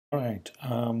All right,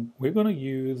 we're going to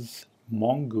use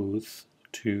Mongoose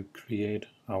to create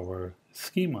our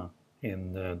schema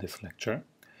in this lecture.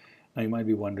 Now you might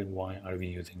be wondering, why are we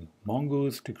using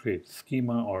Mongoose to create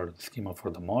schema or schema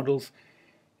for the models?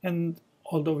 And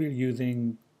although we're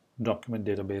using document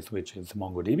database, which is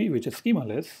MongoDB, which is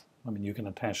schemaless, I mean, you can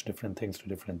attach different things to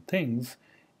different things,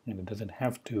 and it doesn't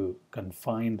have to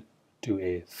confine to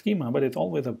a schema, but it's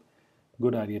always a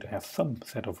good idea to have some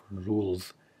set of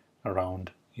rules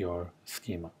around your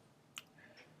schema.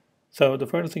 So the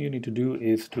first thing you need to do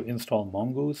is to install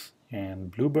Mongoose and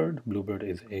Bluebird. Bluebird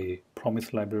is a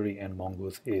promise library and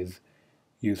Mongoose is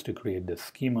used to create the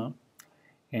schema.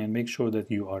 And make sure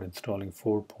that you are installing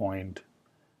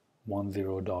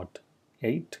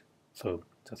 4.10.8. So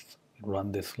just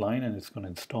run this line and it's going to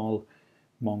install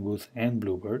Mongoose and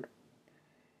Bluebird.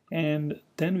 And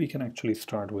then we can actually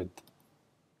start with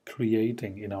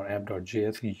creating in our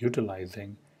app.js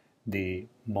utilizing the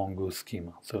Mongoose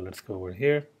schema. So let's go over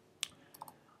here.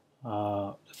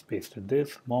 Just pasted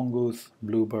this, Mongoose,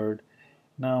 Bluebird.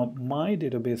 Now my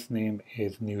database name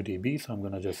is newdb, so I'm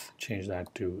going to just change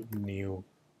that to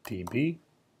newdb.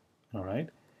 All right.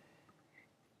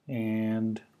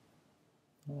 And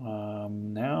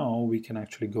now we can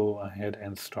actually go ahead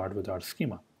and start with our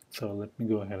schema. So let me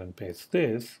go ahead and paste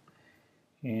this,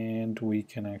 and we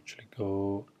can actually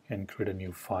go and create a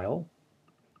new file.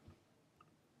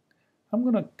 I'm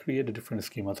going to create a different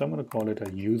schema, so I'm going to call it a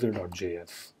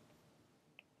user.js.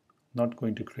 Not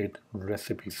going to create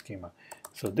recipe schema.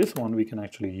 So this one we can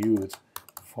actually use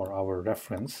for our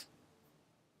reference.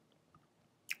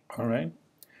 All right.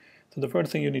 So the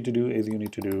first thing you need to do is you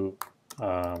need to do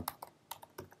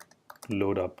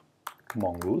load up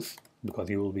Mongoose, because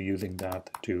you will be using that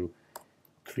to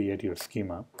create your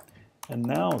schema. And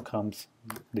now comes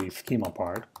the schema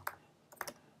part.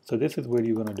 So this is where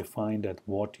you're going to define that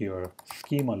what your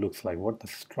schema looks like, what the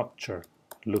structure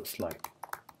looks like.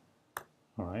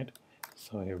 All right,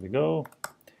 so here we go.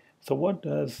 So what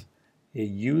does a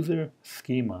user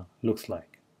schema looks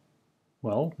like?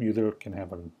 Well, user can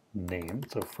have a name,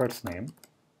 so first name,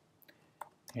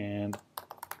 and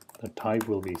the type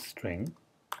will be string.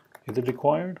 Is it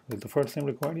required? Is the first name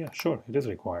required? Yeah, sure, it is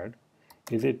required.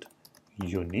 Is it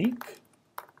unique?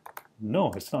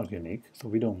 No, it's not unique, so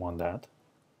we don't want that.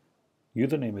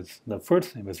 Username is, the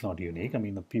first name is not unique. I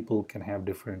mean, the people can have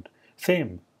different,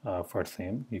 same first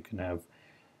name. You can have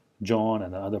John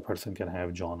and the other person can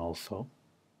have John also.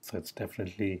 So it's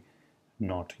definitely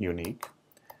not unique.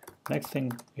 Next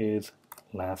thing is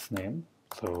last name.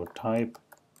 So type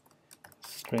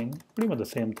string, pretty much the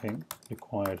same thing,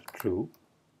 required true.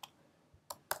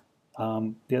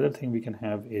 The other thing we can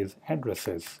have is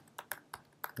addresses.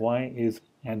 Why is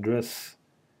addresses,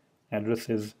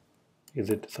 is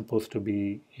it supposed to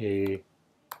be a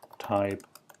type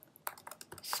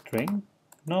string?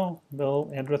 No, well,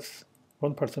 address,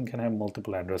 one person can have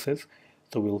multiple addresses,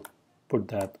 so we'll put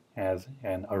that as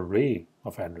an array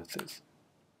of addresses.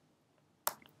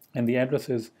 And the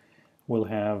addresses will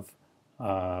have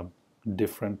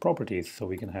different properties. So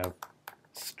we can have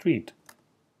street,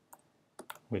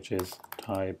 which is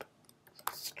type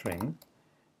string,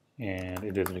 and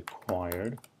it is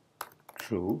required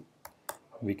true.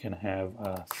 We can have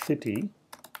a city,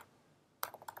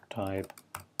 type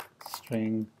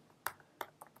string,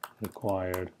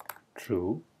 required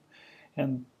true,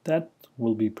 and that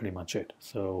will be pretty much it.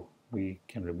 So we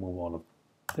can remove all of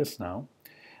this now.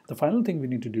 The final thing we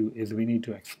need to do is we need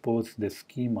to expose this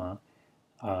schema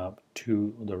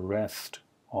to the rest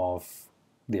of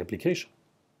the application.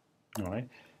 All right,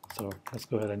 so let's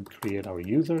go ahead and create our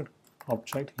user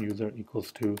object. User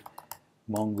equals to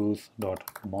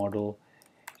mongoose.model,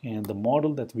 and the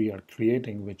model that we are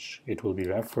creating, which it will be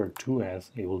referred to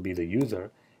as, it will be the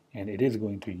user, and it is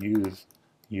going to use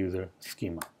user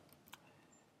schema.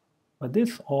 But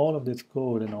this, all of this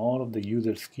code and all of the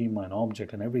user schema and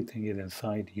object and everything is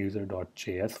inside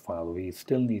user.js file. We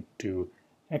still need to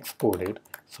export it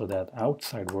so that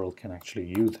outside world can actually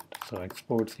use it. So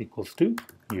exports equals to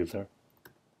user.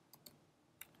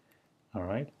 All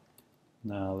right,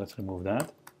 now let's remove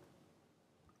that.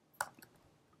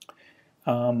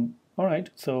 All right,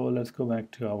 so let's go back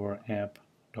to our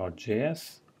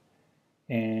app.js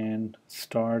and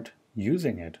start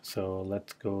using it. So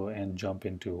let's go and jump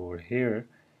into over here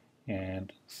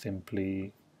and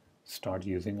simply start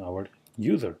using our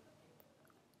user.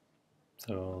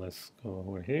 So let's go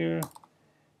over here.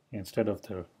 Instead of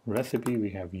the recipe, we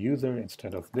have user.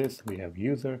 Instead of this, we have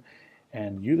user.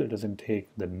 And user doesn't take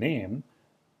the name,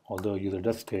 although user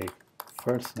does take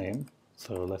first name.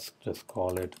 So let's just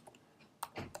call it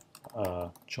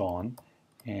John,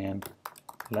 and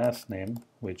last name,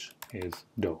 which is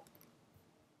Doe.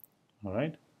 All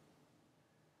right.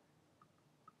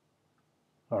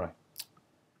 All right.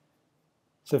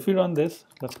 So if we run this,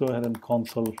 let's go ahead and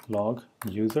console log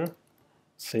user,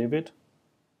 save it.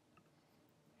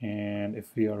 And if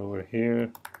we are over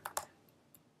here,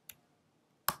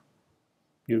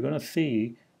 you're going to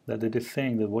see that it is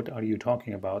saying that what are you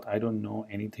talking about? I don't know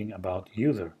anything about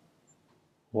user.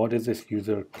 What is this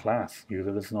user class?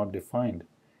 User is not defined.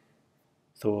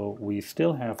 So we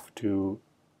still have to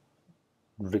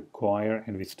require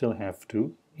and we still have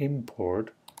to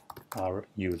import our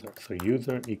user. So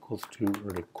user equals to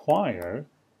require,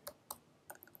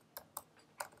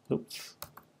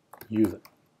 user.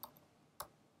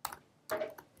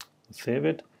 Save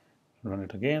it, run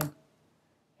it again,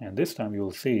 and this time you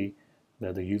will see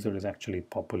that the user is actually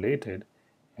populated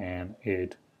and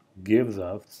it gives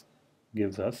us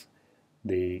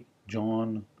the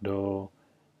John Doe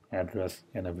address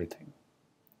and everything.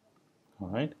 All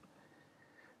right.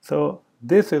 So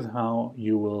this is how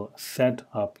you will set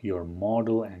up your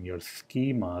model and your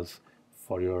schemas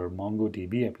for your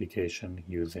MongoDB application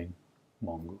using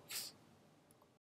Mongoose.